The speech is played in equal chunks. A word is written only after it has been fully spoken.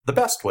The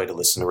best way to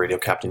listen to Radio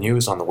Captainu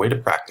is on the way to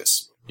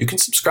practice. You can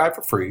subscribe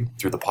for free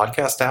through the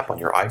podcast app on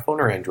your iPhone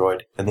or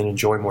Android, and then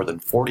enjoy more than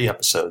 40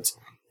 episodes.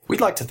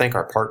 We'd like to thank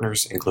our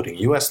partners, including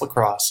U.S.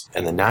 Lacrosse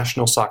and the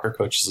National Soccer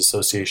Coaches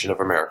Association of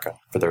America,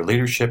 for their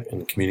leadership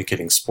in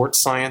communicating sports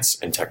science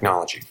and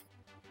technology.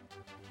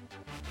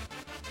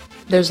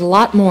 There's a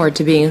lot more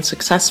to being a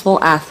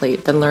successful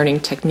athlete than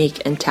learning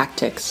technique and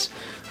tactics.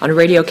 On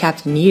Radio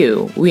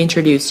Captainu, we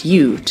introduce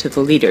you to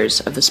the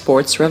leaders of the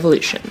sports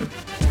revolution.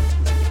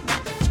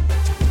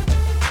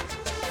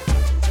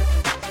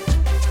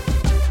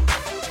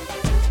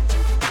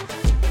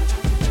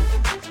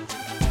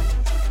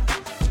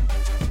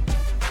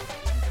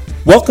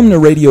 Welcome to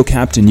Radio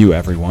Captainu,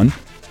 everyone.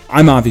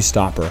 I'm Avi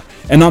Stopper,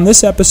 and on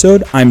this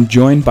episode, I'm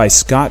joined by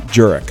Scott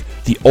Jurek,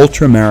 the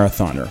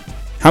ultra-marathoner.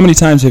 How many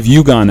times have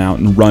you gone out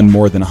and run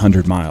more than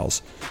 100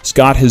 miles?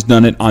 Scott has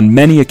done it on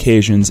many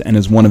occasions and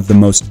is one of the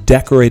most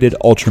decorated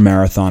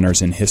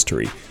ultramarathoners in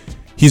history.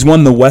 He's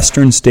won the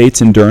Western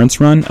States Endurance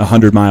Run, a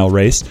 100-mile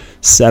race,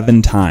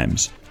 7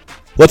 times.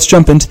 Let's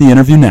jump into the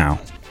interview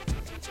now.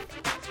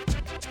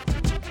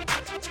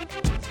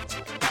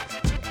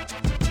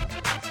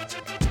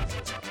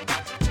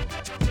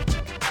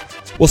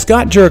 Well,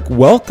 Scott Jurek,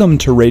 welcome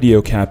to Radio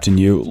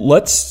Captainu.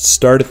 Let's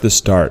start at the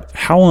start.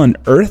 How on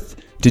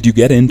earth did you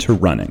get into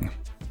running?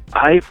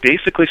 I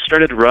basically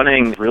started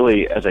running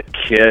really as a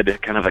kid,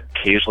 kind of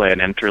occasionally I'd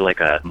enter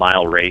like a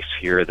mile race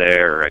here or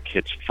there, or a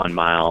kid's fun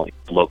mile,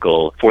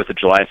 local 4th of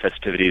July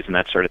festivities and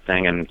that sort of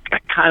thing. And I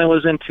kind of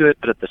was into it,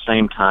 but at the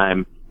same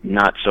time,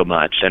 not so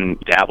much, and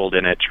dabbled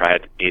in it,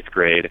 tried 8th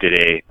grade,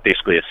 did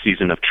basically a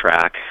season of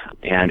track,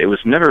 and it was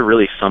never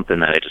really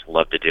something that I just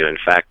loved to do. In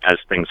fact, as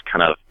things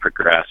kind of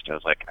progressed, I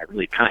was like, I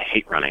really kind of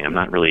hate running. I'm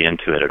not really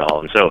into it at all.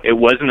 And so it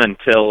wasn't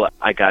until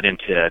I got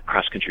into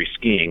cross-country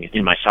skiing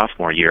in my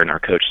sophomore year, and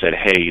our coach said,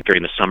 hey,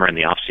 during the summer and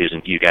the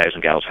off-season, you guys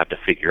and gals have to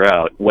figure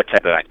out what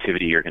type of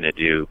activity you're going to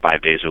do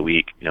 5 days a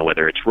week,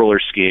 whether it's roller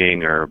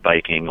skiing or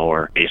biking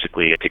or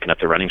basically picking up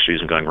the running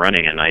shoes and going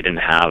running. And I didn't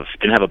have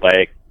a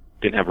bike,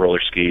 didn't have roller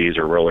skis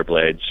or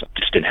rollerblades,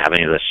 just didn't have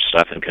any of this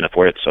stuff and couldn't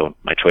afford it, so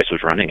my choice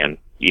was running. And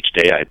each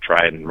day I'd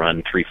try and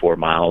run 3-4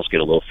 miles,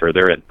 get a little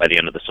further, and by the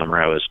end of the summer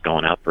I was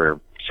going out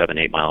for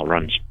 7-8 mile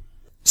runs.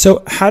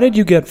 So how did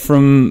you get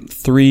from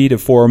 3 to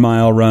 4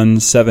 mile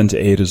runs, 7 to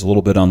 8 is a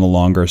little bit on the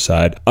longer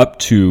side, up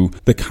to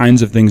the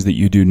kinds of things that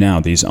you do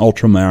now, these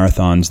ultra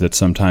marathons that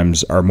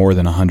sometimes are more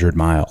than 100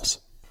 miles?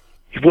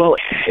 Well,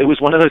 it was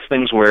one of those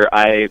things where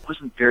I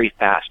wasn't very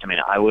fast. I mean,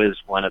 I was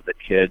one of the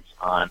kids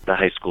on the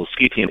high school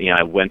ski team.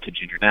 I went to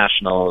junior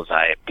nationals.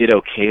 I did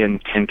okay in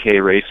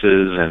 10K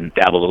races and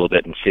dabbled a little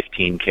bit in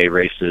 15K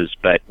races.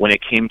 But when it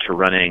came to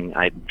running,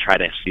 I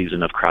tried a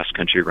season of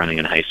cross-country running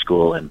in high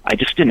school, and I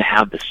just didn't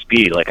have the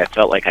speed. Like, I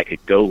felt like I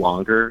could go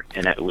longer,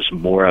 and it was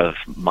more of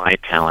my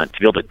talent to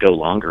be able to go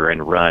longer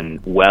and run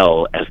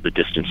well as the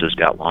distances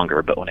got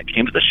longer. But when it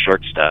came to the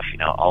short stuff,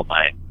 all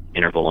my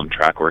interval and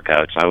track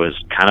workouts, I was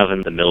kind of in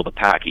the middle of the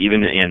pack.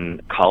 Even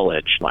in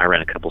college, I ran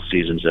a couple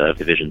seasons of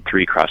Division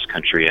III cross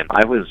country, and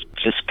I was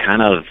just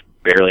kind of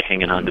barely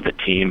hanging on to the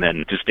team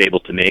and just able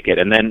to make it.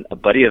 And then a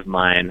buddy of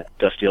mine,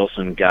 Dusty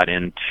Olson, got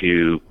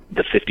into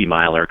the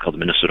 50-miler called the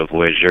Minnesota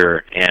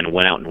Voyageur and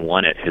went out and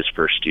won it his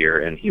first year,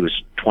 and he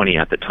was 20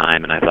 at the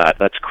time, and I thought,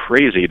 that's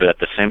crazy, but at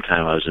the same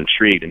time I was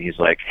intrigued, and he's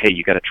like, hey,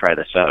 you got to try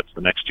this out. So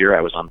the next year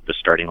I was on the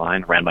starting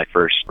line, ran my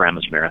first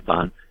Grandma's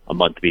Marathon a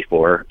month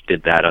before,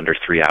 did that under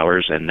 3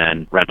 hours, and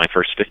then ran my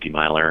first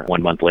 50-miler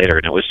 1 month later.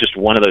 And it was just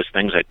one of those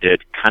things I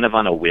did kind of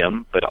on a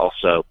whim, but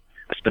also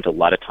I spent a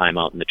lot of time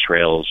out in the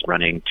trails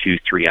running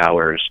 2-3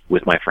 hours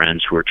with my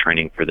friends who were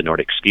training for the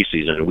Nordic ski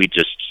season, and we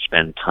just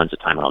spend tons of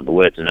time out in the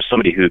woods. And as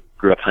somebody who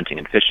grew up hunting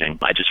and fishing,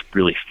 I just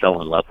really fell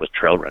in love with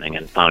trail running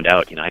and found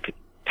out, I could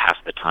pass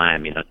the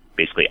time,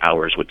 basically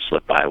hours would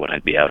slip by when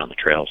I'd be out on the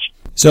trails.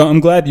 So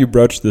I'm glad you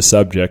broached the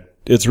subject.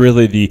 It's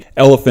really the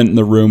elephant in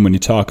the room when you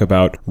talk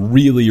about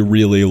really,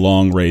 really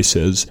long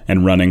races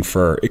and running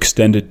for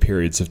extended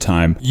periods of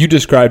time. You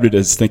described it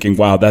as thinking,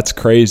 wow, that's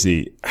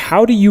crazy.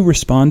 How do you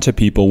respond to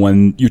people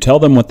when you tell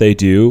them what they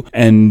do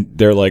and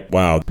they're like,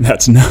 wow,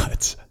 that's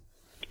nuts?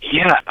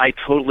 Yeah, I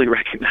totally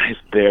recognize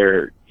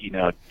their,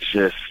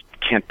 just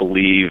can't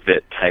believe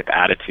it type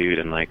attitude,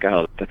 and like,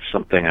 oh, that's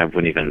something I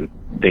wouldn't even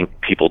think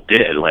people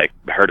did. Like,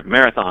 I heard of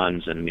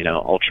marathons, and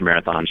ultra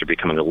marathons are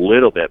becoming a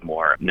little bit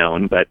more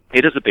known, but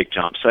it is a big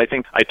jump. So I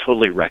think I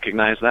totally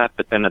recognize that,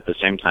 but then at the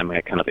same time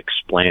I kind of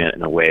explain it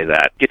in a way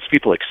that gets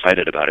people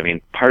excited about it. I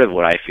mean, part of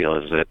what I feel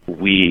is that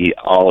we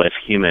all as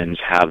humans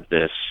have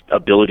this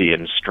ability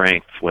and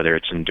strength, whether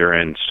it's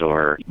endurance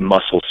or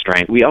muscle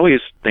strength. We always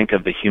think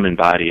of the human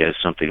body as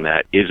something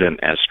that isn't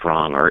as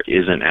strong or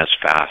isn't as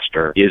fast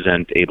or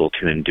isn't able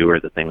to endure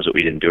the things that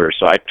we'd endure.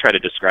 So I try to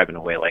describe in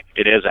a way like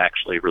it is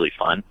actually really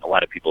fun. A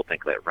lot of people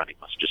think that running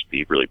must just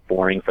be really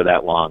boring for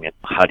that long, and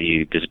how do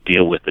you just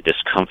deal with the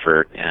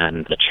discomfort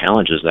and the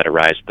challenges that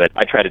arise? But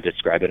I try to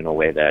describe it in a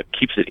way that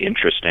keeps it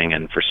interesting,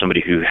 and for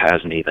somebody who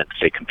hasn't even,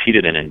 say,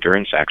 competed in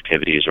endurance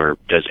activities or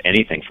does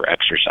anything for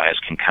exercise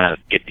can kind of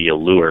get the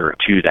allure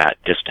to that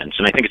distance.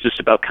 And I think it's just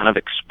about kind of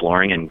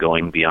exploring and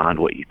going beyond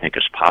what you think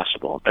is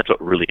possible. That's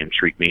what really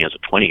intrigued me as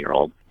a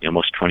 20-year-old.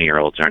 Most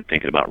 20-year-olds aren't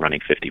thinking about running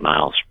 50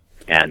 miles.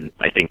 And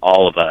I think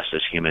all of us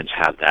as humans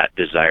have that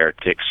desire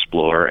to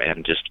explore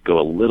and just go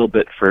a little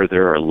bit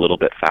further or a little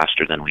bit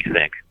faster than we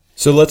think.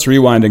 So let's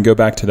rewind and go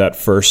back to that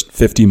first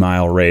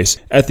 50-mile race.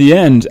 At the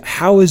end,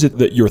 how is it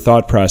that your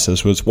thought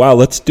process was, wow,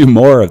 let's do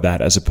more of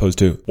that, as opposed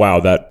to, wow,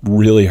 that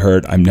really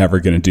hurt, I'm never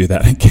going to do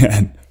that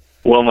again?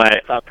 Well, my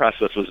thought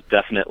process was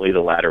definitely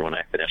the latter when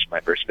I finished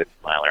my first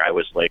 50-miler. I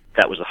was like,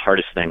 that was the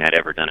hardest thing I'd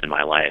ever done in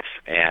my life.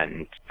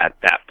 And at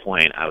that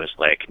point, I was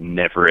like,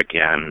 never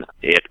again.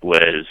 It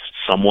was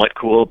somewhat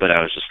cool, but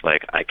I was just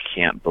like, I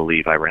can't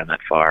believe I ran that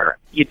far.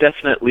 You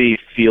definitely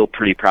feel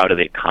pretty proud of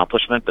the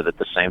accomplishment, but at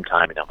the same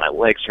time, my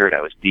legs hurt.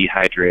 I was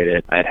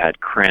dehydrated. I had had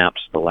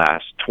cramps the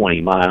last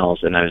 20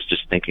 miles, and I was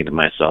just thinking to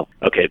myself,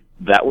 okay,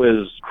 that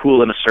was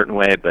cool in a certain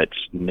way, but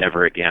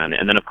never again.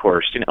 And then, of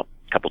course, a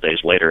couple days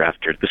later,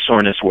 after the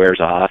soreness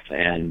wears off,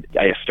 and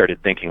I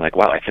started thinking like,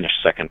 wow, I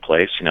finished second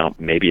place.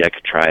 Maybe I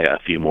could try a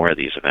few more of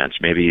these events.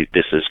 Maybe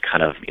this is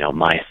kind of,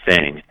 my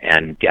thing.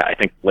 And yeah, I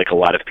think like a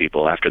lot of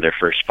people after their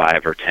first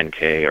 5 or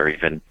 10K or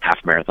even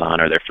half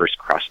marathon or their first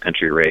cross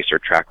country race or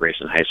track race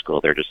in high school,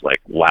 they're just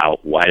like, wow,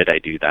 why did I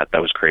do that?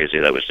 That was crazy.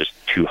 That was just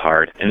too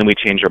hard. And then we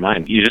change our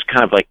mind. You just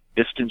kind of like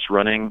distance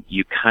running,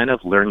 you kind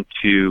of learn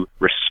to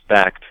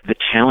respect the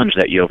challenge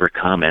that you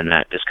overcome and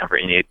that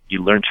discomfort, and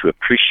you learn to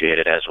appreciate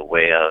it as a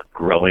way of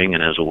growing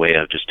and as a way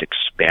of just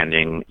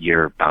expanding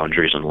your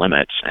boundaries and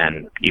limits.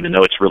 And even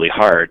though it's really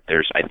hard,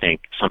 there's, I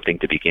think, something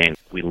to be gained.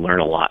 We learn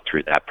a lot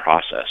through that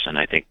process, and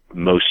I think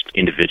most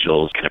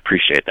individuals can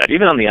appreciate that.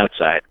 Even on the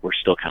outside, we're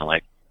still kind of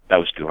like, that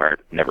was too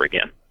hard, never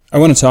again. I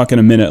want to talk in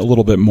a minute a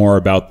little bit more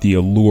about the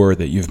allure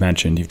that you've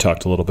mentioned. You've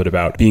talked a little bit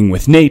about being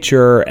with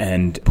nature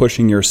and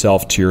pushing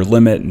yourself to your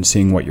limit and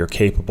seeing what you're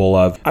capable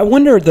of. I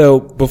wonder, though,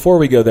 before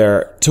we go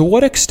there, to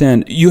what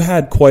extent you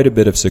had quite a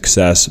bit of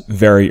success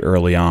very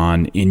early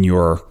on in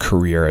your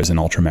career as an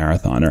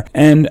ultramarathoner.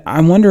 And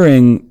I'm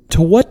wondering,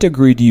 to what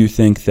degree do you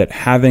think that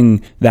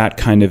having that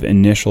kind of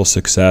initial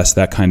success,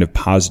 that kind of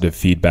positive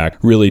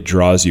feedback really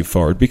draws you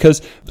forward?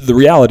 Because the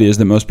reality is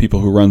that most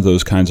people who run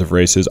those kinds of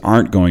races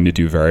aren't going to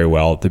do very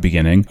well at the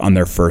beginning on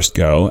their first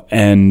go,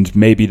 and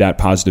maybe that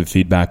positive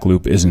feedback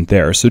loop isn't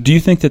there. So do you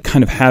think that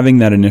kind of having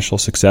that initial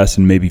success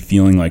and maybe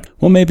feeling like,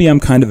 well, maybe I'm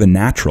kind of a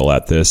natural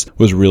at this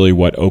was really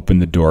what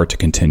opened the door to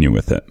continue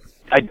with it?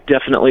 I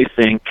definitely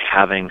think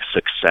having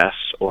success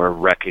or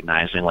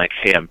recognizing like,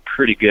 hey, I'm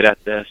pretty good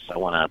at this. I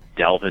want to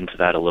delve into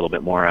that a little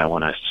bit more. I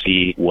want to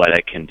see what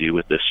I can do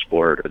with this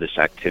sport or this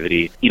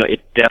activity.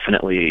 It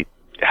definitely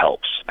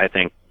helps. I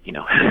think,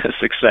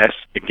 success,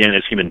 again,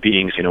 as human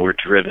beings, we're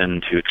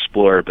driven to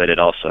explore, but it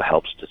also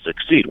helps to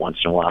succeed once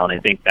in a while. And I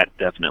think that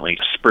definitely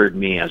spurred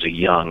me as a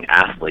young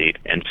athlete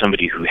and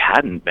somebody who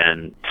hadn't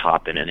been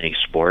top in any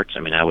sports.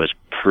 I was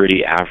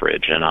pretty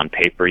average, and on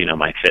paper,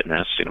 my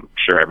fitness,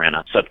 sure, I ran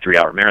a sub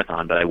 3-hour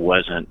marathon, but I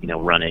wasn't,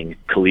 running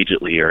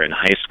collegiately or in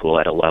high school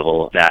at a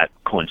level that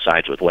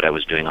coincides with what I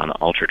was doing on the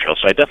ultra trail.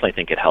 So I definitely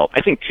think it helped.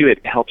 I think too,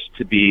 it helps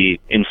to be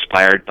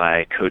inspired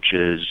by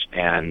coaches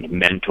and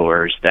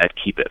mentors that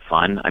keep it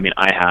fun.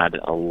 I had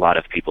a lot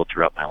of people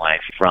throughout my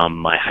life, from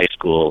my high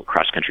school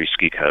cross-country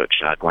ski coach,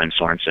 Glenn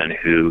Sorensen,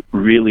 who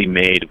really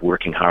made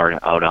working hard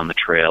out on the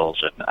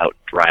trails and out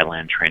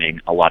dryland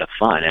training a lot of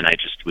fun. And I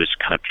just was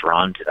kind of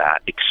drawn to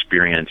that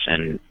experience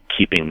and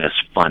keeping this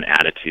fun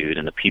attitude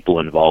and the people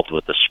involved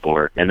with the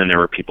sport. And then there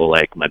were people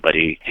like my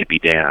buddy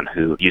Hippie Dan,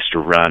 who used to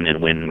run and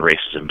win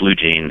races in blue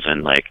jeans,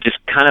 and just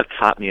kind of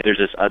taught me there's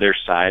this other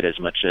side. As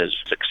much as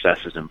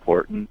success is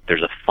important,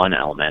 there's a fun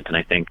element. And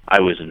I think I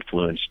was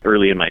influenced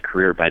early in my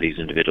career by these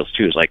individuals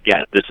too. It's like,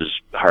 yeah, this is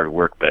hard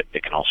work, but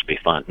it can also be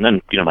fun. And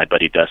then, my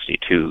buddy Dusty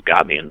too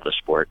got me into the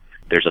sport.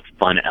 There's a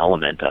fun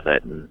element of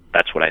it, and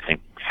that's what I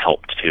think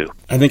helped too.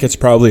 I think it's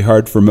probably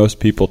hard for most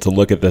people to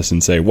look at this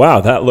and say, wow,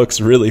 that looks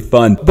really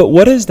fun. But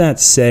what does that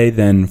say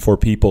then for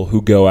people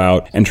who go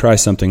out and try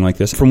something like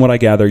this? From what I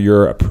gather,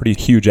 you're a pretty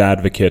huge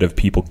advocate of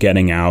people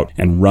getting out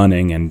and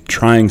running and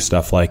trying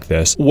stuff like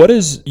this. What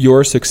is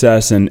your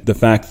success and the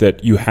fact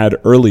that you had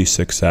early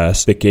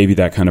success that gave you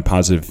that kind of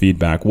positive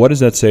feedback? What does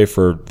that say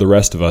for the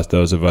rest of us,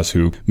 those of us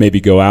who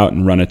maybe go out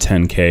and run a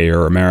 10K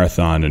or a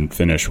marathon and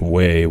finish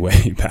way,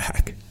 way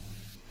back?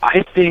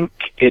 I think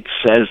it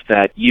says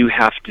that you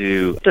have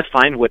to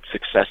define what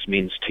success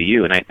means to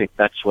you, and I think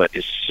that's what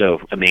is so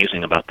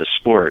amazing about the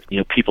sport.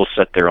 People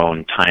set their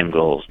own time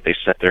goals. They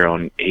set their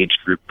own age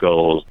group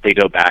goals. They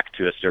go back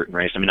to a certain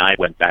race. I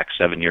went back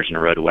 7 years in a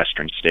row to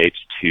Western States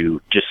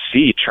to just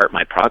chart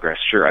my progress.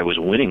 Sure, I was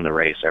winning the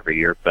race every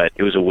year, but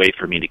it was a way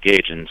for me to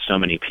gauge, and so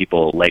many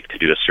people like to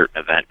do a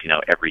certain event,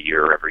 every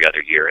year or every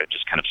other year and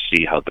just kind of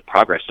see how the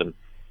progress. And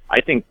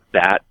I think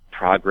that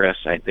progress,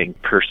 I think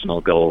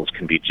personal goals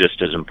can be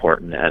just as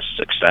important as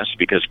success,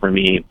 because for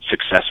me,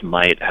 success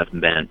might have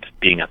meant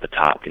being at the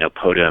top,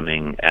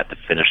 podiuming at the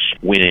finish,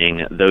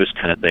 winning, those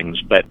kind of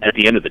things. But at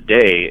the end of the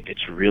day,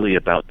 it's really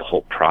about the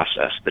whole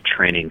process, the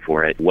training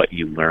for it, what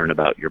you learn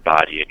about your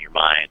body and your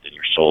mind and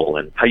your soul,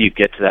 and how you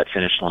get to that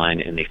finish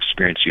line, and the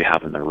experience you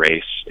have in the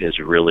race is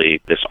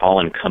really this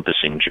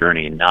all-encompassing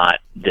journey, not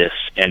this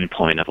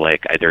endpoint of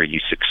either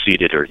you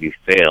succeeded or you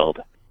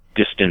failed.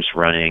 Distance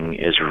running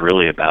is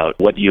really about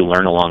what do you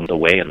learn along the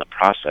way in the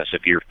process.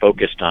 If you're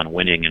focused on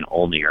winning and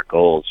only your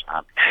goals,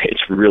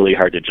 it's really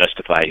hard to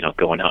justify,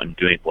 going out and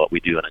doing what we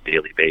do on a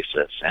daily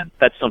basis. And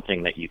that's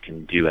something that you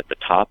can do at the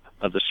top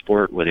of the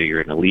sport, whether you're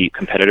an elite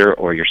competitor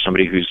or you're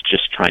somebody who's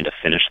just trying to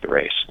finish the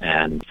race.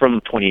 And from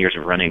 20 years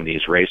of running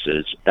these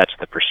races, that's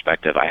the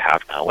perspective I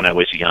have now. When I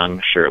was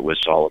young, sure, it was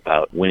all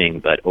about winning,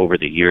 but over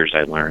the years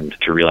I learned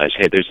to realize,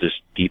 hey, there's this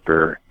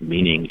deeper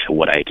meaning to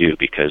what I do,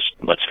 because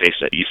let's face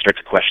it, you start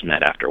to question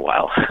that after a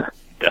while.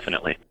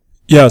 Definitely.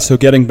 Yeah, so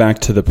getting back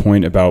to the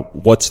point about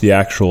what's the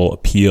actual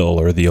appeal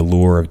or the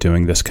allure of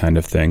doing this kind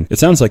of thing, it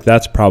sounds like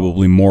that's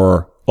probably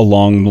more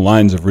along the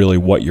lines of really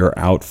what you're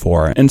out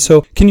for. And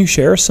so can you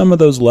share some of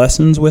those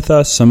lessons with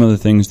us? Some of the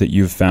things that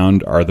you've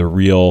found are the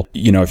real,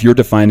 if you're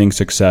defining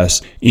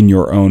success in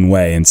your own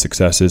way, and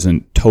success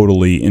isn't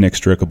totally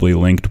inextricably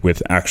linked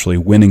with actually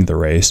winning the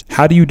race,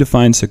 how do you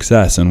define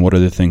success, and what are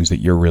the things that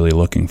you're really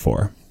looking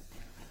for?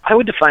 I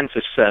would define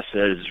success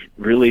as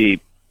really,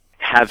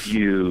 have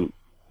you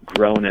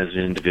grown as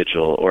an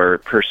individual, or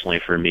personally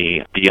for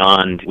me,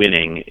 beyond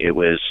winning, it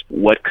was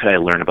what could I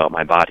learn about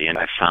my body? And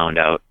I found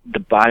out the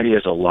body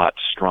is a lot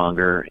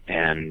stronger,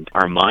 and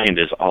our mind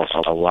is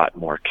also a lot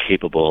more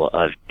capable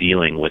of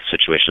dealing with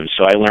situations.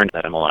 So I learned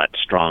that I'm a lot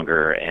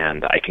stronger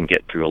and I can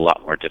get through a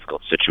lot more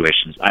difficult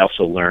situations. I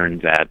also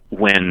learned that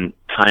when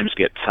times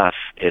get tough,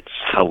 it's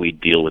how we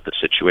deal with the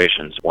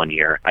situations. One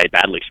year, I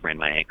badly sprained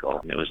my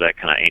ankle. It was that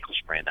kind of ankle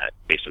sprain that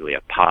basically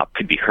a pop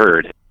could be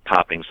heard.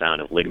 Popping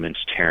sound of ligaments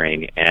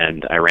tearing,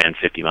 and I ran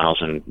 50 miles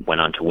and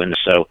went on to win.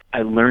 So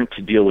I learned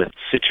to deal with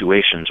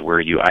situations where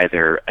you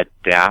either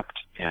adapt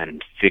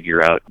and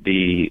figure out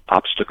the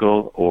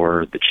obstacle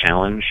or the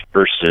challenge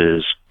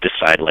versus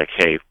decide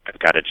hey, I've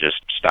got to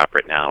just stop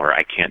right now, or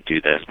I can't do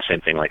this.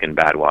 Same thing in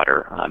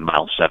Badwater,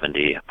 mile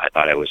 70, I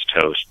thought I was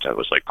toast. I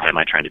was why am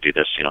I trying to do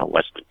this,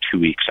 less than 2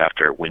 weeks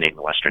after winning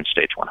the Western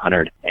States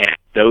 100? And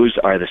those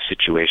are the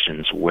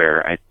situations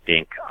where I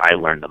think I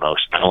learned the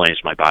most. Not only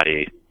is my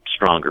body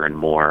stronger and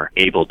more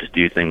able to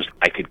do things,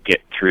 I could get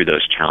through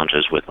those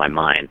challenges with my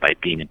mind by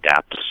being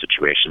adapted to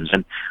situations.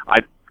 And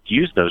I've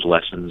used those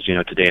lessons,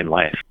 today in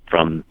life,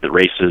 from the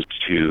races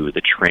to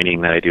the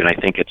training that I do. And I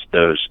think it's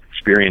those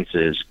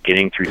experiences,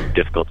 getting through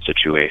difficult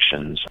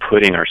situations,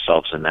 putting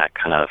ourselves in that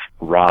kind of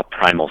raw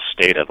primal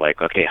state of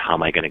okay, how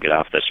am I going to get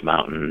off this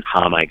mountain?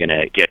 How am I going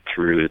to get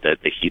through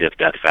the heat of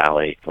Death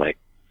Valley?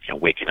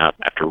 Waking up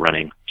after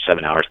running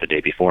 7 hours the day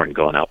before and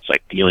going out.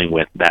 It's dealing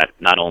with that,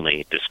 not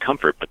only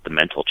discomfort, but the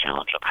mental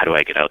challenge of how do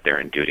I get out there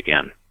and do it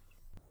again?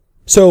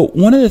 So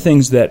one of the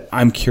things that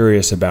I'm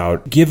curious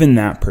about, given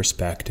that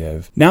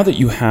perspective, now that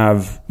you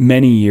have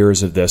many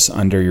years of this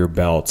under your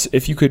belt,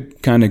 if you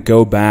could kind of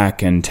go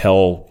back and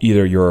tell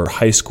either your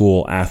high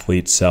school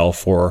athlete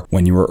self or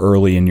when you were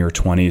early in your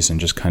 20s and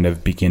just kind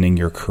of beginning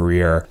your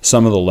career,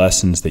 some of the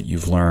lessons that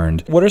you've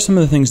learned, what are some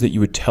of the things that you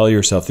would tell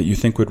yourself that you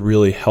think would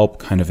really help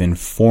kind of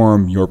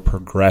inform your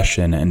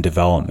progression and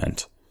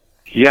development?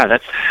 Yeah,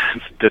 that's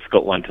a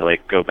difficult one to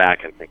go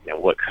back and think,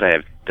 what could I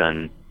have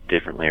done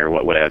differently, or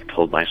what would I have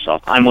told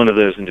myself? I'm one of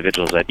those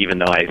individuals that even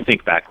though I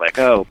think back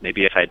oh,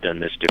 maybe if I'd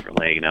done this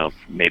differently,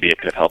 maybe it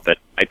could have helped, but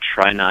I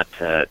try not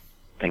to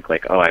think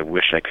oh, I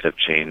wish I could have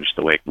changed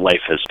the way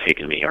life has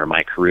taken me or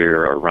my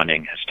career or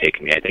running has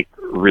taken me. I think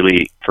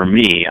really for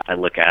me, I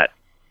look at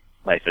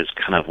life as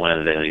kind of one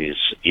of these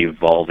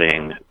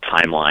evolving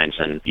timelines,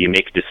 and you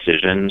make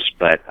decisions,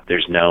 but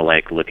there's no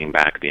looking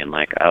back being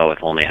oh, if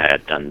only I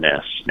had done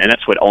this. And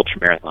that's what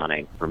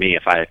ultramarathoning, for me,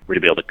 if I were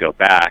to be able to go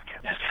back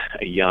as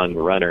a young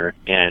runner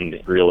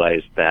and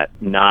realize that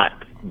not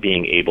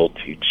being able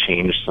to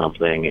change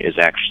something is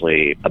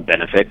actually a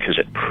benefit, because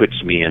it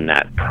puts me in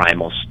that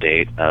primal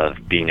state of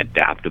being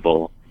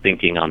adaptable,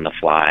 thinking on the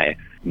fly,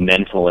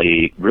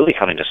 mentally really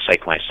having to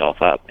psych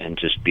myself up and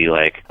just be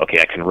okay,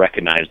 I can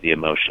recognize the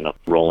emotion of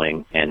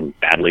rolling and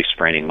badly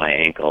spraining my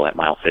ankle at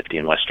mile 50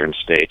 in Western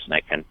States, and I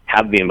can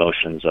have the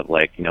emotions of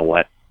what,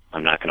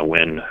 I'm not going to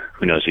win.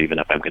 Who knows even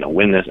if I'm going to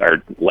win this,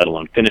 or let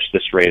alone finish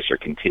this race or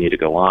continue to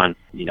go on.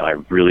 I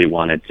really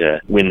wanted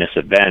to win this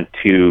event,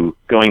 to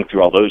going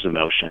through all those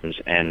emotions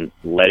and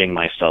letting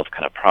myself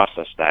kind of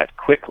process that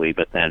quickly,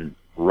 but then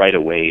right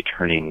away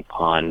turning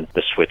on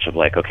the switch of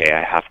like, okay,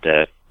 I have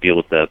to deal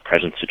with the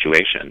present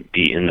situation,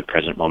 be in the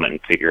present moment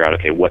and figure out,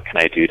 okay, what can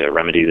I do to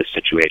remedy this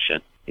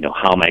situation?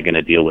 How am I going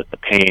to deal with the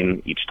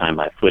pain each time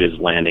my foot is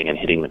landing and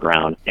hitting the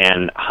ground?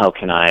 And how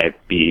can I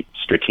be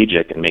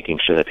strategic in making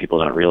sure that people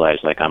don't realize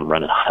like I'm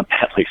running on a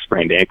badly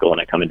sprained ankle when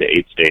I come into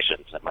aid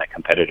stations, and my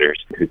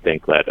competitors who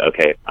think that,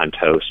 okay, I'm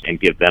toast, and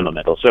give them a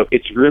medal. So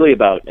it's really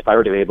about, if I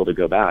were to be able to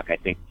go back, I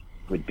think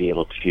would be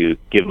able to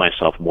give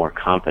myself more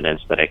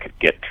confidence that I could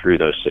get through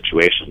those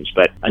situations.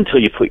 But until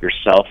you put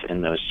yourself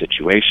in those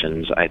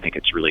situations, I think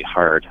it's really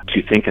hard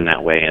to think in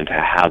that way and to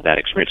have that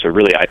experience. So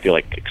really, I feel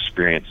like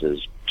experience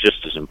is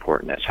just as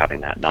important as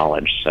having that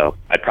knowledge. So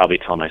I'd probably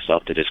tell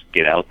myself to just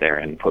get out there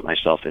and put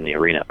myself in the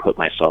arena, put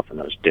myself in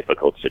those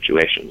difficult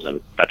situations.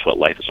 And that's what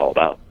life is all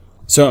about.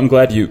 So I'm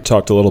glad you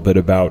talked a little bit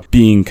about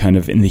being kind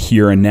of in the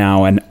here and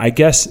now. And I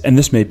guess, and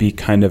this may be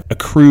kind of a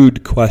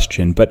crude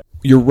question, but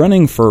you're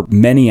running for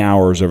many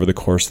hours over the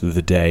course of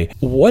the day.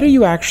 What are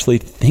you actually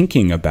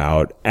thinking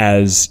about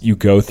as you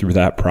go through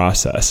that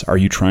process? Are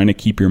you trying to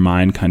keep your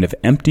mind kind of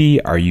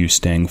empty? Are you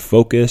staying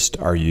focused?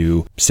 Are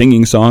you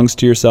singing songs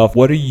to yourself?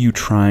 What are you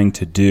trying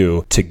to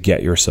do to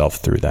get yourself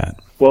through that?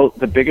 Well,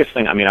 the biggest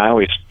thing, I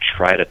always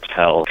try to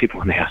tell people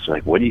when they ask me,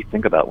 like, what do you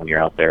think about when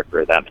you're out there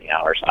for that many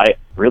hours? I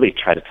really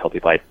try to tell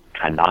people I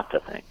try not to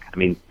think.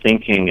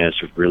 Thinking is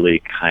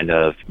really kind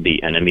of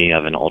the enemy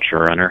of an ultra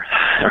runner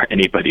or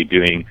anybody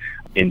doing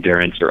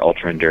endurance or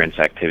ultra endurance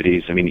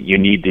activities. You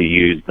need to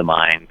use the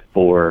mind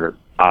for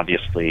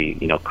obviously,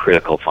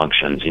 critical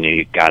functions.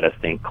 You got to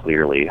think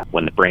clearly.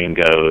 When the brain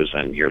goes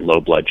and your low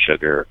blood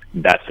sugar,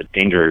 that's a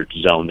danger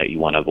zone that you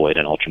want to avoid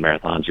in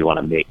ultramarathons. You want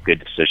to make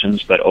good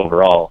decisions, but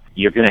overall,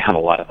 you're going to have a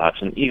lot of thoughts.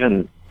 And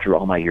even through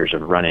all my years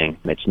of running,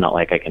 it's not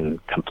like I can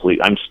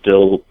I'm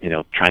still,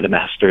 trying to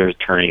master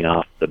turning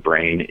off the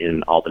brain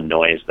in all the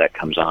noise that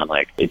comes on.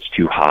 Like, it's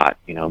too hot,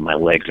 my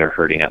legs are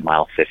hurting at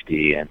mile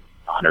 50 and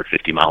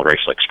 150-mile race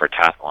like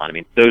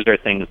Spartathlon. Those are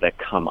things that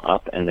come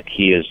up, and the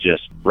key is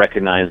just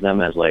recognize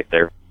them as like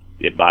the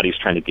body's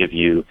trying to give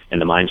you,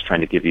 and the mind's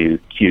trying to give you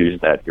cues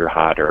that you're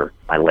hot or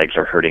my legs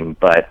are hurting,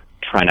 but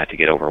try not to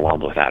get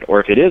overwhelmed with that. Or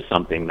if it is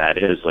something that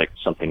is like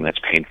something that's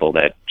painful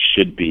that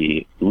should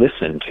be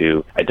listened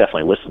to, I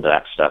definitely listen to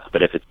that stuff.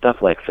 But if it's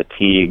stuff like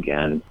fatigue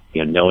and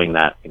knowing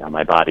that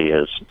my body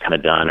is kind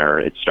of done, or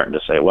it's starting to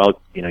say, well,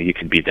 you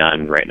can be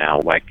done right now,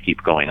 why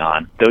keep going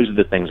on? Those are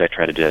the things I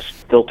try to just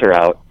filter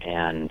out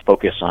and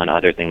focus on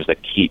other things that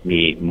keep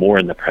me more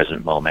in the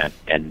present moment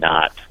and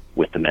not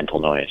with the mental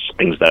noise.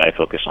 Things that I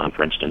focus on,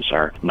 for instance,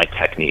 are my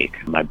technique,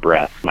 my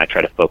breath. I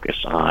try to focus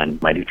on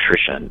my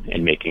nutrition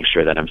and making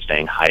sure that I'm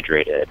staying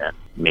hydrated and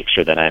make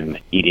sure that I'm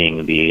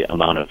eating the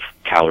amount of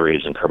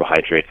calories and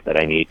carbohydrates that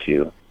I need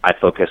to. I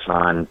focus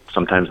on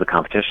sometimes the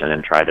competition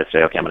and try to say,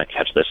 okay, I'm going to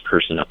catch this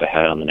person up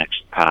ahead on the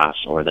next pass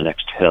or the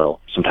next hill.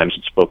 Sometimes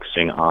it's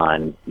focusing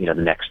on, the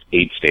next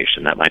aid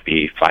station that might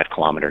be 5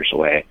 kilometers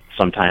away.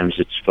 Sometimes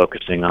it's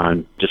focusing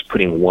on just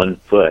putting one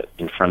foot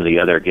in front of the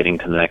other, getting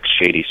to the next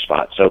shady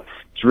spot. So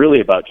it's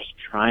really about just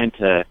trying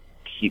to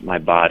keep my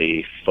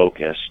body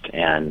focused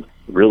and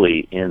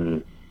really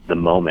in the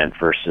moment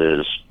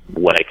versus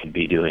what I could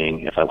be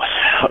doing if I was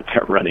out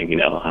there running,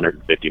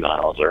 150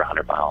 miles or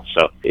 100 miles.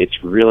 So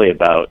it's really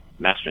about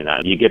mastering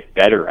that. You get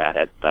better at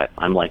it, but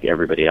unlike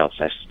everybody else,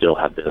 I still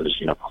have those,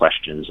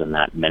 questions and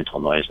that mental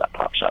noise that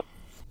pops up.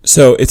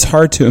 So it's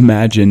hard to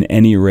imagine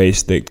any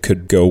race that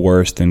could go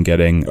worse than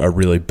getting a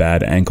really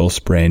bad ankle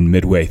sprain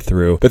midway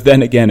through. But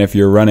then again, if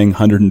you're running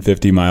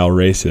 150-mile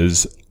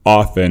races,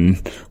 often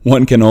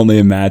one can only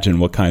imagine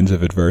what kinds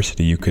of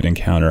adversity you could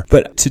encounter.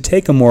 But to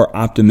take a more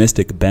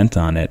optimistic bent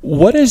on it,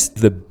 what is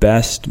the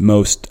best,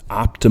 most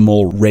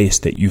optimal race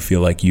that you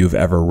feel like you've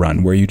ever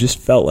run, where you just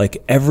felt like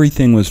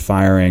everything was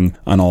firing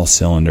on all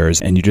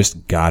cylinders and you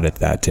just got it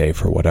that day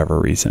for whatever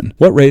reason?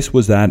 What race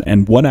was that,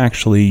 and what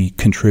actually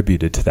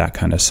contributed to that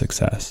kind of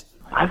success?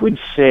 I would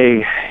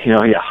say,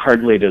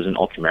 hardly does an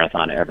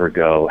ultramarathon ever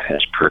go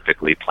as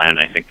perfectly planned.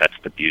 I think that's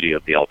the beauty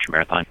of the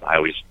ultramarathon. I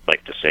always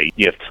like to say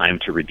you have time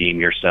to redeem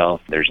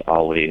yourself. There's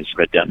always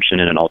redemption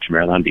in an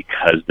ultramarathon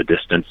because the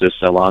distance is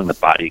so long, the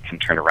body can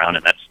turn around.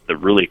 And that's the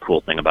really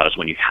cool thing about it, is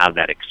when you have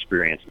that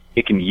experience,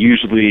 it can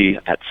usually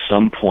at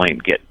some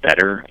point get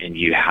better, and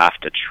you have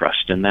to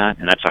trust in that.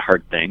 And that's a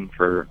hard thing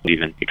for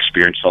even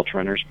experienced ultra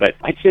runners. But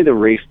I'd say the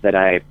race that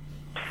I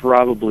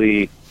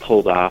probably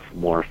pulled off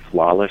more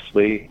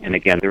flawlessly, and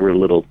again, there were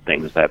little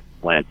things that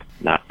went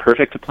not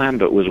perfect to plan,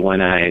 but was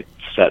when I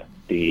set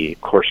the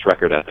course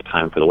record at the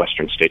time for the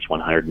Western States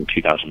 100 in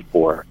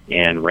 2004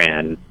 and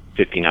ran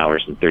 15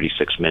 hours and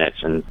 36 minutes.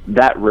 And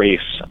that race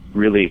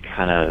really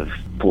kind of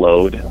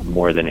flowed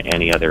more than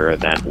any other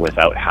event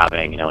without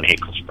having, an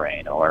ankle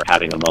sprain or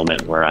having a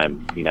moment where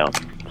I'm,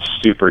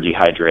 super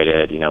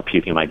dehydrated,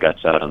 puking my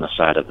guts out on the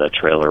side of the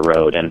trail or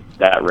road. And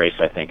that race,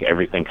 I think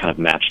everything kind of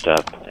matched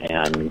up.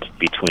 And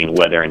between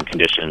weather and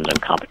conditions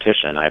and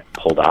competition, I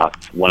pulled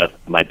off one of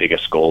my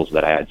biggest goals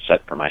that I had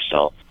set for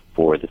myself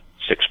for the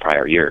 6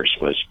 prior years,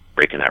 was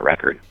breaking that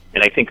record.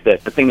 And I think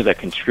that the things that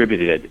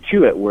contributed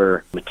to it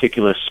were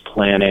meticulous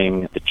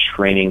planning, the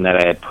training that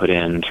I had put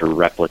in to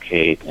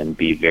replicate and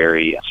be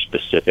very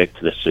specific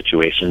to the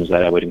situations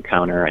that I would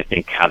encounter. I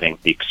think having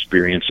the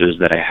experiences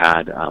that I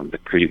had the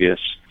previous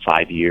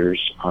 5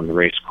 years on the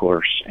race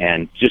course,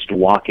 and just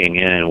walking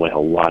in with a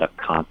lot of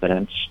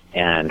confidence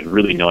and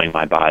really knowing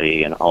my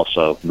body, and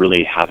also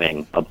really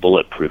having a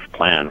bulletproof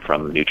plan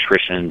from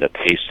nutrition to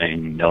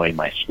pacing, knowing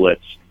my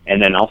splits.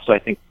 And then also I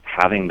think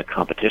having the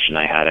competition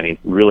I had. I mean,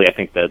 really, I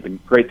think that the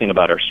great thing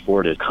about our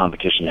sport is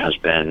competition has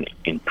been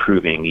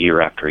improving year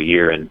after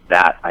year, and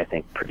that, I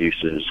think,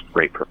 produces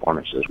great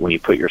performances. When you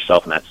put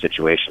yourself in that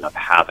situation of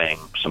having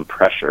some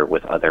pressure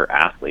with other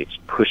athletes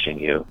pushing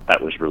you,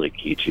 that was really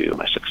key to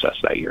my success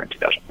that year in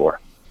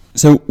 2004.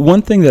 So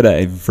one thing that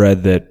I've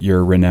read that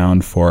you're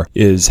renowned for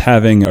is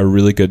having a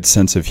really good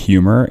sense of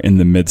humor in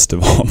the midst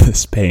of all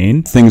this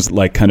pain. Things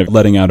like kind of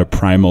letting out a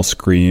primal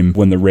scream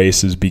when the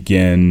races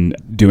begin,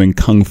 doing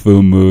kung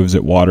fu moves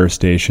at water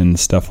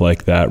stations, stuff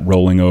like that,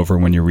 rolling over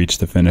when you reach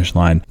the finish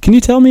line. Can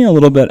you tell me a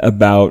little bit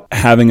about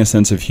having a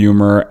sense of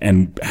humor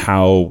and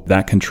how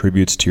that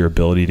contributes to your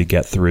ability to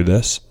get through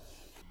this?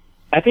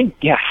 I think,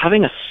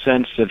 having a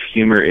sense of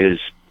humor is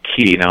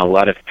key. Now, a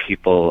lot of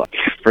people,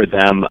 for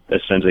them, a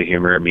sense of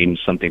humor means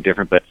something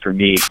different. But for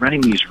me,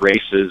 running these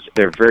races,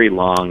 they're very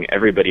long.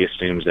 Everybody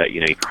assumes that,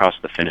 you cross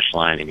the finish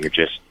line and you're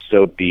just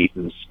so beat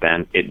and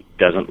spent. It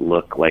doesn't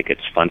look like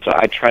it's fun. So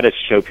I try to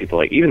show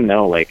people, even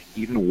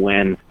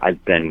when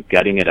I've been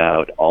gutting it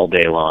out all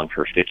day long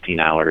for 15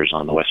 hours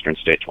on the Western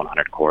States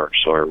 100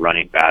 course, or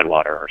running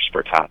Badwater or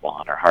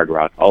Sportathlon or Hard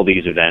Rock, all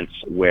these events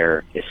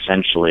where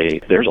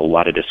essentially there's a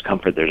lot of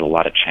discomfort, there's a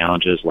lot of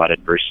challenges, a lot of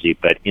adversity,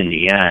 but in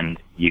the end,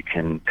 you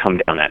can come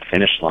down that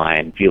finish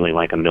line feeling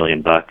like $1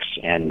 million.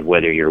 And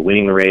whether you're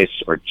winning the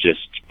race or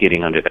just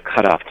getting under the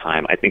cutoff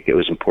time, I think it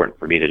was important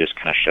for me to just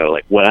kind of show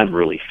what I'm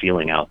really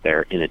feeling out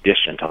there in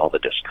addition to all the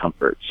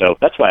discomfort. So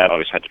that's why I've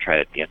always had to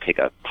try to take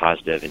a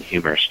positive and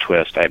humorous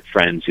twist. I have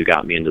friends who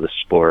got me into the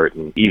sport,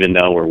 and even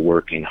though we're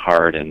working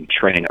hard and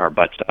training our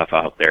butts off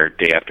out there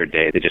day after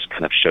day, they just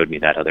kind of showed me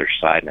that other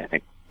side, and I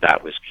think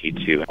that was key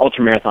too.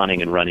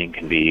 Ultramarathoning and running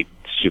can be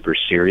super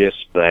serious,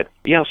 but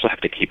you also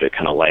have to keep it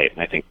kind of light.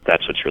 And I think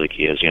that's what's really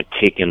key is,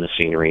 take in the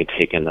scenery,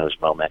 take in those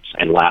moments,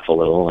 and laugh a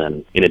little.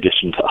 And in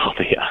addition to all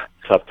the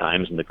tough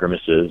times and the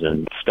grimaces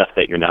and stuff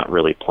that you're not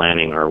really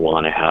planning or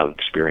want to have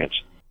experience.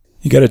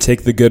 You got to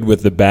take the good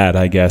with the bad,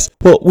 I guess.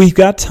 Well, we've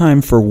got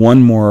time for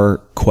one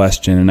more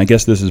question, and I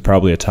guess this is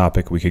probably a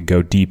topic we could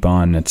go deep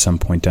on at some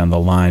point down the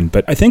line.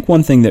 But I think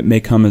one thing that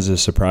may come as a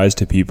surprise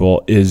to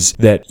people is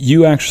that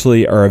you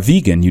actually are a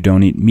vegan. You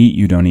don't eat meat,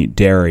 you don't eat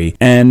dairy.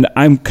 And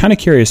I'm kind of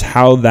curious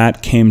how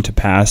that came to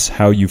pass,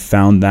 how you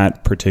found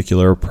that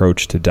particular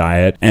approach to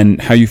diet, and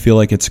how you feel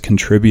like it's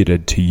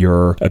contributed to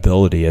your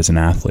ability as an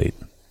athlete.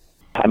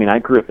 I mean, I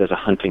grew up as a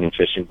hunting and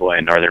fishing boy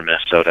in northern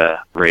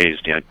Minnesota,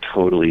 raised,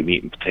 totally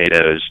meat and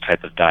potatoes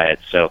type of diet.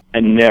 So I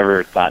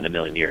never thought in a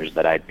million years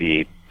that I'd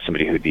be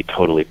somebody who'd be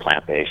totally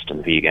plant-based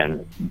and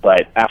vegan.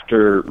 But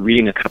after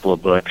reading a couple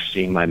of books,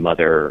 seeing my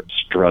mother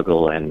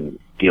struggle and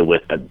deal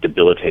with a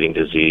debilitating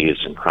disease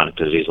and chronic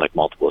disease like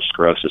multiple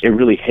sclerosis, it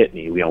really hit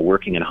me,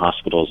 working in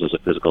hospitals as a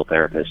physical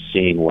therapist,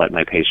 seeing what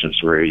my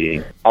patients were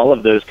eating. All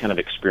of those kind of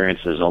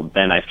experiences,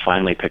 then I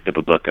finally picked up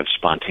a book of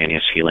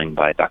Spontaneous Healing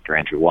by Dr.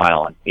 Andrew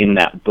Weil. And in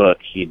that book,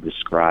 he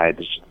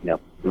describes,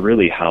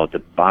 really how the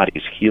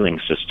body's healing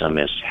system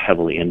is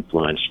heavily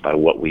influenced by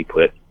what we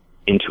put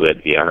into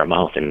it via our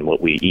mouth and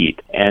what we eat.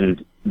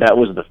 And that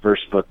was the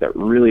first book that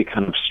really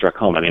kind of struck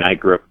home. I mean, I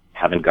grew up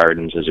having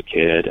gardens as a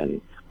kid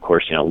and, of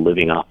course,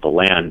 living off the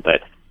land,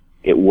 but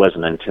it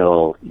wasn't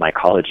until my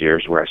college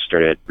years where I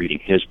started reading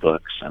his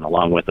books, and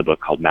along with a book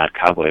called Mad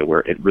Cowboy,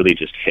 where it really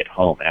just hit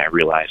home. And I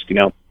realized,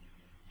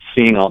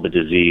 seeing all the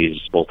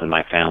disease, both in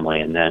my family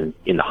and then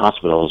in the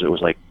hospitals, it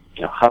was like,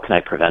 how can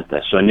I prevent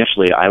this? So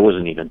initially, I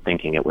wasn't even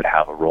thinking it would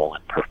have a role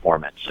in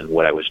performance and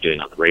what I was doing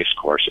on the race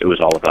course. It was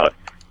all about,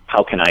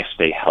 how can I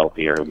stay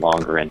healthier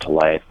longer into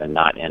life and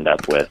not end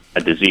up with a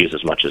disease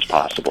as much as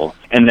possible?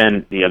 And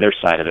then the other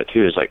side of it,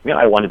 too, is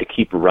I wanted to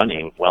keep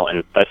running. Well,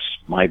 and that's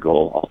my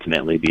goal,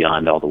 ultimately,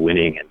 beyond all the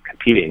winning and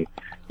competing,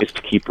 is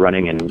to keep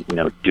running and,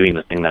 doing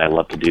the thing that I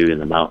love to do in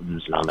the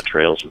mountains and on the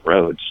trails and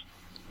roads,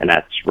 and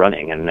that's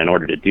running. And in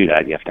order to do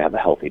that, you have to have a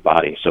healthy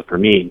body. So for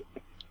me,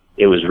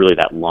 it was really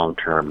that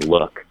long-term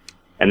look.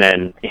 And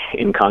then,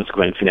 in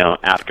consequence,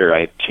 after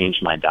I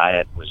changed my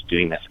diet, was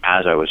doing this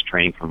as I was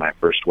training for my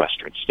first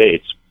Western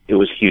States, it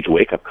was a huge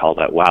wake-up call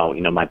that, wow,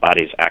 my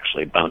body's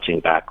actually bouncing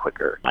back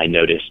quicker. I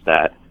noticed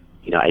that,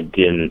 I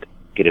didn't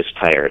get as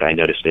tired. I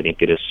noticed I didn't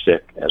get as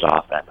sick as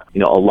often.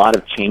 A lot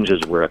of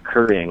changes were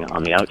occurring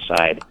on the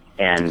outside,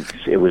 and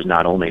it was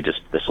not only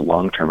just this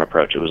long-term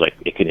approach, it was like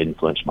it could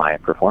influence my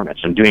performance.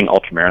 And doing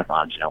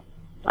ultramarathons,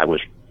 I was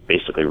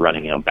basically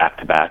running,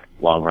 back-to-back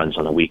long runs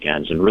on the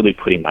weekends and really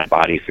putting my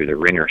body through the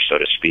ringer, so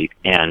to speak.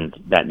 And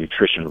that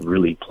nutrition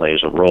really plays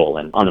a role.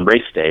 And on the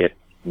race day, it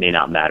may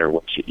not matter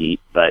what you eat,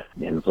 but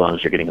as long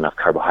as you're getting enough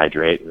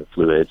carbohydrate and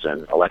fluids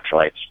and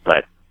electrolytes.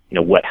 But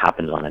what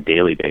happens on a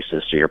daily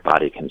basis so your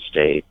body can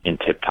stay in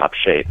tip-top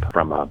shape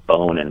from a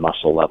bone and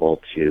muscle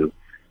level to,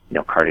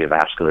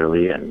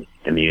 cardiovascularly and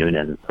immune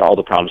and all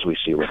the problems we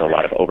see with a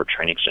lot of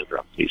overtraining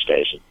syndrome these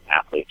days in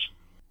athletes.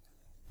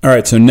 All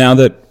right, so now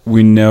that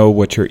we know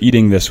what you're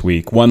eating this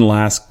week, one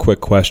last quick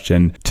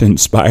question to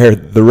inspire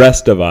the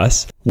rest of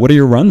us. What do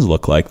your runs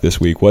look like this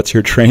week? What's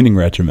your training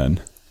regimen?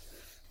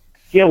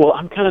 Yeah, well,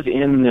 I'm kind of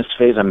in this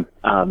phase. I'm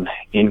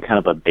in kind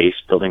of a base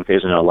building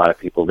phase. I know a lot of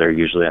people, they're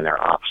usually in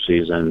their off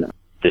season.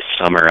 This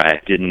summer, I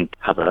didn't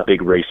have a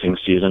big racing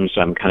season,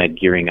 so I'm kind of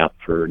gearing up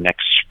for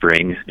next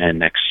spring and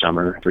next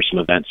summer for some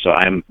events. So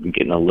I'm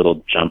getting a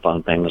little jump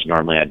on things.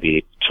 Normally, I'd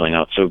be chilling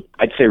out. So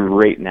I'd say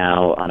right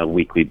now, on a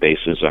weekly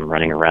basis, I'm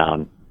running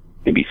around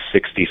maybe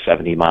 60,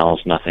 70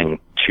 miles, nothing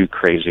too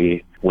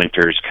crazy.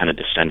 Winter's kind of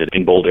descended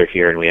in Boulder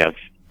here, and we have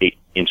 8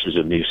 inches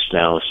of new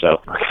snow,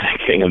 so we're kind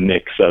of getting a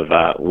mix of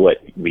what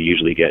we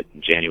usually get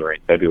in January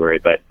and February.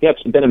 But yeah,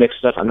 it's been a mix of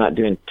stuff. I'm not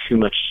doing too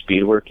much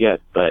speed work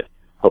yet, but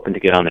hoping to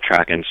get on the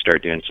track and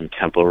start doing some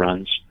tempo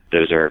runs.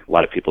 Those are, a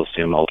lot of people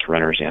assume ultra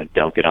runners,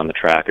 don't get on the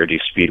track or do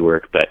speed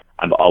work, but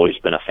I've always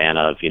been a fan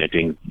of,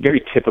 doing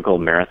very typical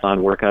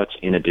marathon workouts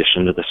in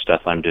addition to the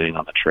stuff I'm doing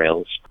on the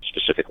trails,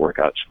 specific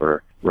workouts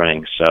for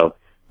running. So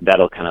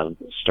that'll kind of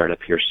start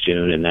up here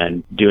soon. And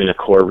then doing a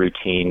core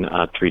routine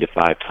 3 to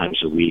 5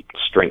 times a week.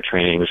 Strength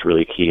training is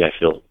really key, I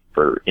feel,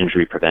 for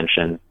injury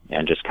prevention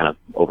and just kind of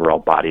overall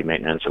body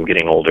maintenance. I'm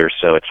getting older,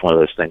 so it's one of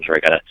those things where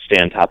I got to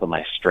stay on top of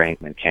my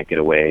strength and can't get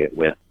away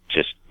with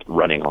just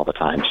running all the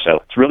time. So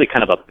it's really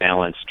kind of a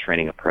balanced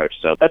training approach.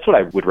 So that's what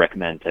I would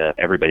recommend to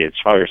everybody as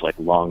far as like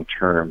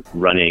long-term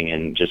running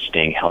and just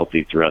staying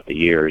healthy throughout the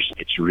years.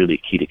 It's really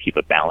key to keep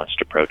a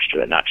balanced approach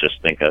to it, not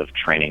just think of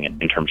training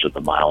in terms of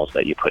the miles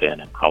that you put in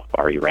and how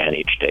far you ran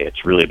each day.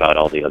 It's really about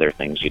all the other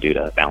things you do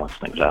to balance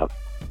things out.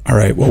 All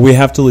right, well, we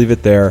have to leave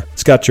it there.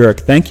 Scott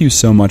Jurek, thank you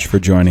so much for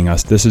joining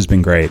us. This has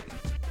been great.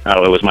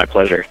 Oh, it was my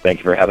pleasure. Thank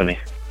you for having me.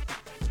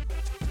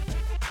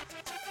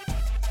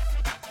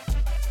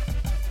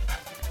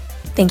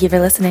 Thank you for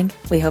listening.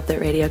 We hope that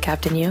Radio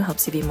Captain U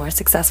helps you be more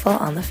successful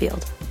on the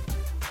field.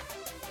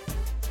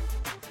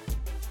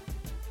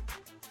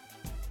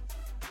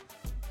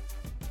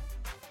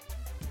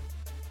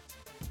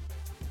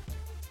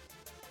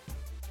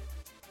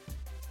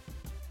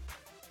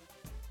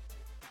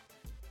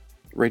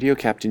 Radio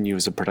Captain U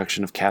is a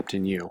production of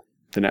Captain U,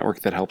 the network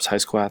that helps high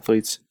school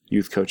athletes,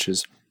 youth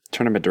coaches,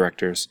 tournament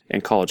directors,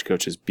 and college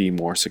coaches be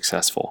more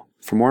successful.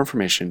 For more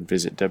information,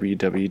 visit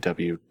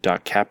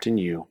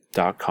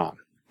www.captainu.com.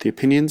 The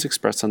opinions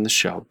expressed on this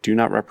show do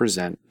not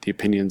represent the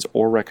opinions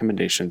or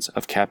recommendations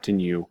of Captain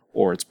U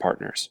or its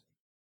partners.